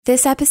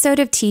This episode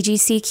of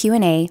TGC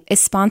Q&A is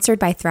sponsored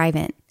by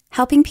Thrivent,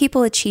 helping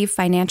people achieve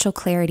financial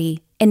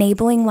clarity,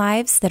 enabling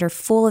lives that are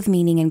full of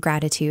meaning and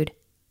gratitude.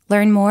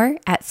 Learn more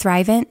at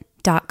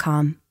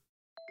Thrivent.com.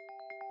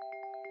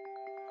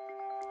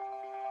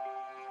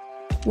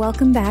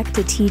 Welcome back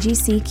to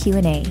TGC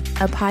Q&A,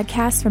 a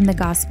podcast from the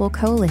Gospel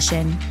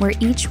Coalition, where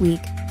each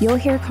week you'll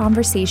hear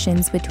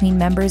conversations between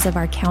members of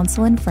our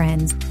council and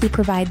friends who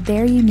provide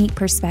their unique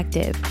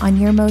perspective on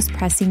your most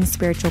pressing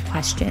spiritual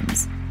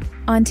questions.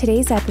 On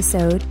today's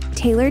episode,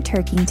 Taylor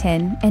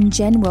Turkington and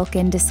Jen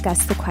Wilkin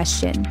discuss the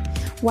question,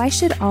 why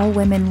should all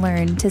women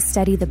learn to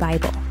study the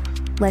Bible?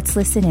 Let's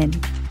listen in.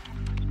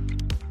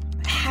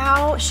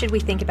 How should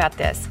we think about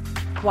this?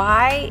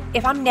 Why,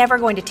 if I'm never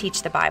going to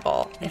teach the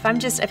Bible, if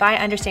I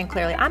understand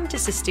clearly, I'm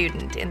just a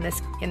student in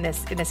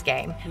this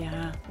game.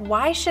 Yeah.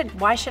 Why should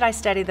I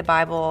study the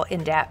Bible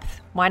in depth?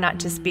 Why not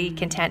just be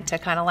content to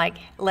kind of like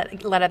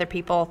let other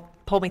people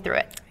pull me through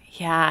it?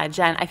 Yeah,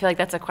 Jen, I feel like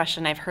that's a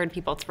question I've heard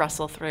people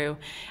wrestle through,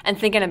 and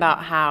thinking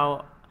about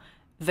how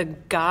the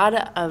God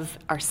of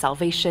our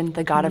salvation,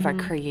 the God of our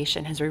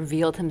creation, has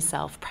revealed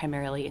himself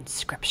primarily in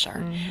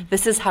Scripture.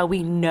 This is how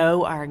we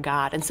know our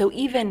God. And so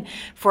even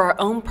for our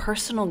own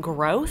personal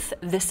growth,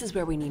 this is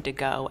where we need to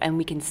go, and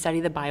we can study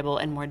the Bible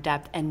in more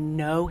depth and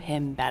know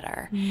him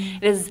better.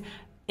 It is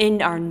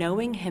in our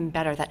knowing him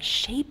better that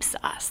shapes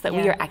us, that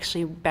we are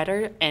actually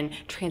better and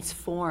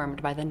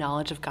transformed by the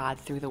knowledge of God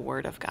through the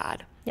Word of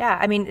God. Yeah,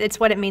 I mean, it's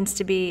what it means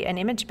to be an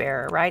image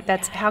bearer, right?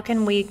 That's how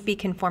can we be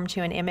conformed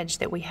to an image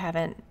that we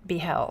haven't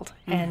beheld?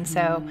 And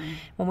so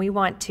when we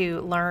want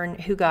to learn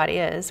who God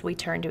is, we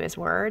turn to his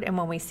word. And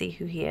when we see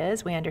who he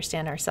is, we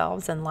understand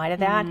ourselves in light of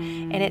that.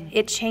 And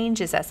it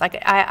changes us.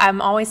 Like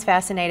I'm always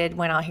fascinated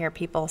when I'll hear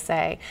people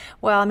say,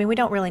 well, I mean, we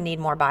don't really need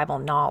more Bible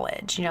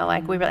knowledge, you know,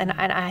 like and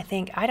I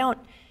think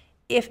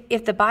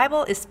if the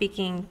Bible is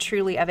speaking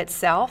truly of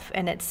itself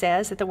and it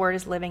says that the word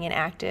is living and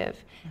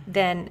active,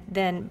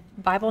 then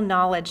Bible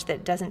knowledge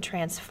that doesn't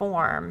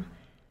transform,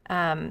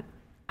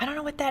 I don't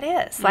know what that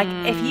is. Like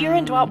if you're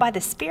indwelt by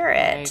the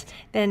Spirit,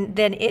 then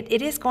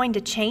it is going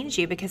to change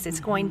you, because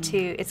it's going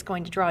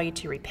to draw you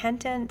to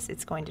repentance,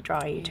 it's going to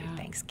draw you to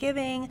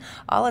thanksgiving,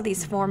 all of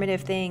these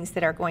formative things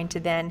that are going to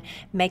then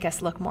make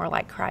us look more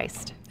like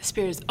Christ. The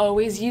Spirit is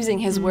always using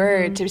his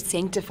word to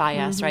sanctify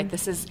us, right?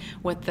 This is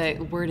what the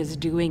word is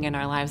doing in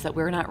our lives, that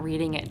we're not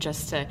reading it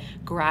just to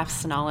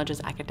grasp knowledge as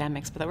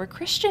academics, but that we're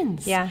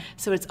Christians. Yeah.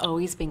 So it's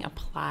always being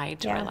applied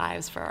to our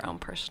lives for our own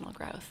personal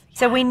growth.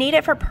 So we need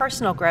it for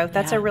personal growth.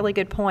 That's a really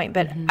good point.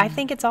 But I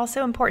think it's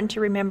also important to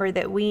remember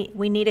that we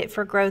need it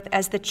for growth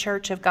as the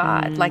church of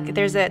God. Like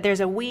there's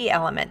a we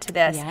element to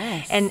this.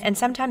 Yes. And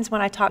sometimes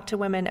when I talk to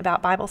women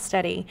about Bible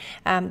study,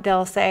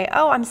 they'll say,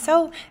 oh, I'm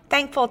so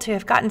thankful to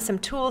have gotten some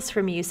tools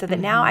from you so that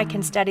now I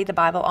can study the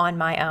Bible on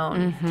my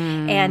own.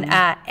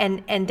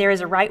 And there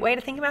is a right way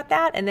to think about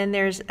that, and then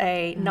there's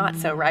a not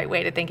so right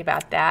way to think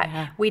about that.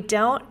 Yeah. We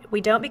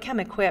don't become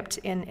equipped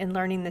in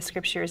learning the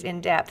Scriptures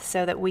in depth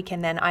so that we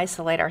can then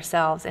isolate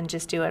ourselves and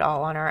just do it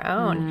all on our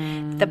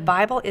own. The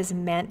Bible is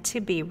meant to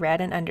be read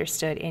and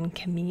understood in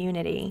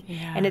community,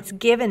 and it's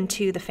given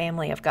to the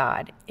family of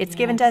God. It's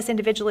given to us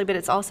individually, but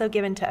it's also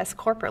given to us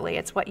corporately.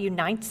 It's what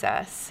unites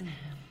us.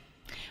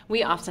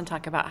 We often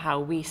talk about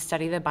how we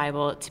study the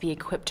Bible to be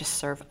equipped to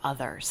serve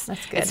others.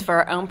 That's good. It's for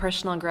our own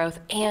personal growth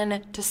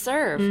and to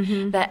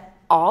serve. That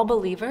all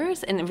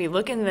believers, and if we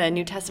look in the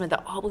New Testament,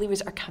 that all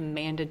believers are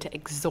commanded to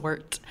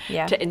exhort,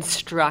 to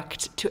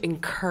instruct, to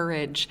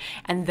encourage.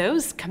 And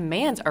those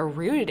commands are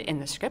rooted in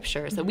the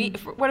Scriptures. So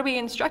what are we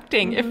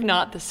instructing if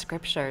not the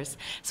Scriptures?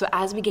 So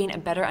as we gain a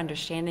better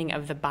understanding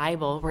of the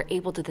Bible, we're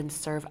able to then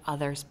serve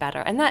others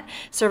better. And that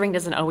serving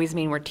doesn't always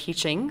mean we're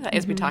teaching,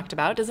 as we talked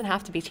about. It doesn't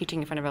have to be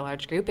teaching in front of a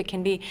large group. It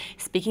can be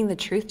speaking the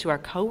truth to our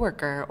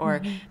coworker,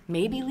 or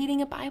maybe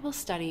leading a Bible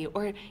study,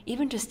 or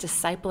even just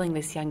discipling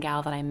this young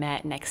gal that I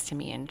met next to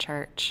me in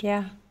church.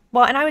 Yeah.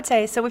 Well, and I would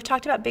say, so we've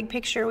talked about big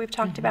picture, we've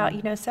talked about,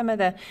 some of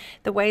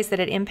the ways that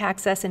it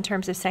impacts us in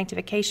terms of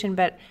sanctification,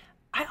 but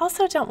I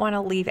also don't want to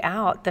leave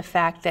out the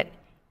fact that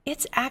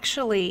it's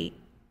actually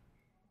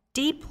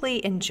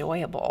deeply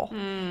enjoyable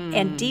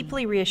and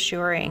deeply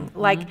reassuring.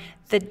 Like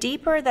the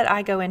deeper that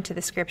I go into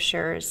the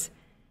Scriptures,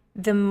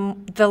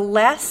 the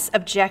less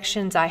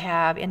objections I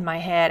have in my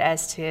head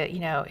as to,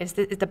 is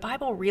the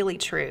Bible really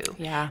true?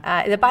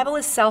 Yeah. The Bible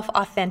is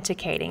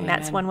self-authenticating.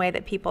 That's one way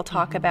that people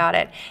talk about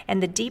it.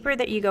 And the deeper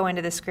that you go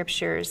into the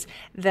Scriptures,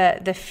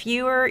 the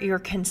fewer your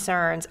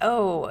concerns.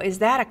 Oh, is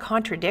that a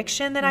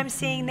contradiction that I'm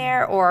seeing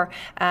there? Or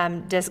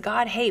does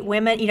God hate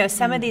women?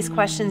 Some of these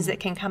questions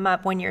that can come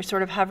up when you're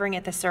sort of hovering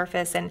at the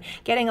surface and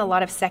getting a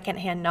lot of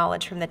secondhand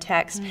knowledge from the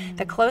text.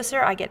 The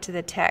closer I get to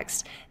the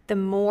text, the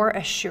more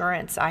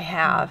assurance I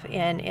have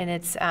in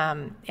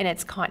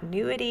its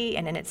continuity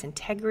and in its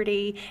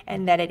integrity,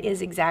 and that it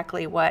is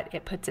exactly what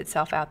it puts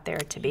itself out there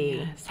to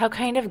be. Yes. How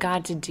kind of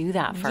God to do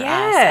that for us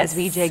as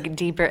we dig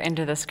deeper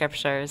into the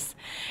Scriptures.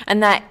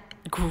 And that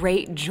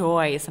great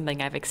joy is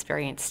something I've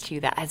experienced too,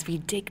 that as we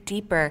dig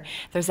deeper,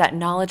 there's that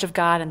knowledge of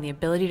God and the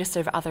ability to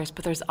serve others,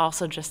 but there's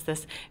also just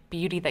this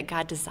beauty that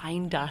God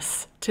designed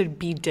us to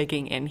be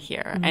digging in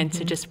here and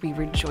to just be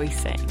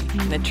rejoicing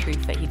in the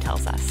truth that he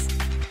tells us.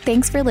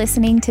 Thanks for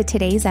listening to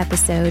today's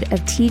episode of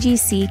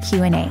TGC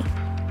Q&A.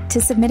 To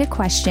submit a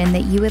question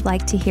that you would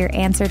like to hear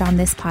answered on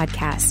this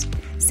podcast,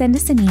 send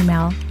us an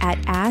email at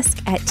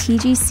ask@tgc.org.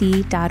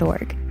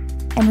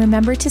 And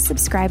remember to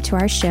subscribe to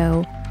our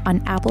show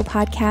on Apple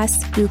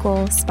Podcasts,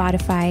 Google,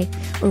 Spotify,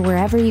 or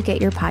wherever you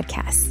get your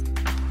podcasts.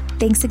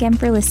 Thanks again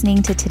for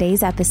listening to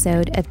today's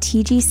episode of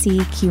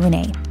TGC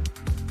Q&A.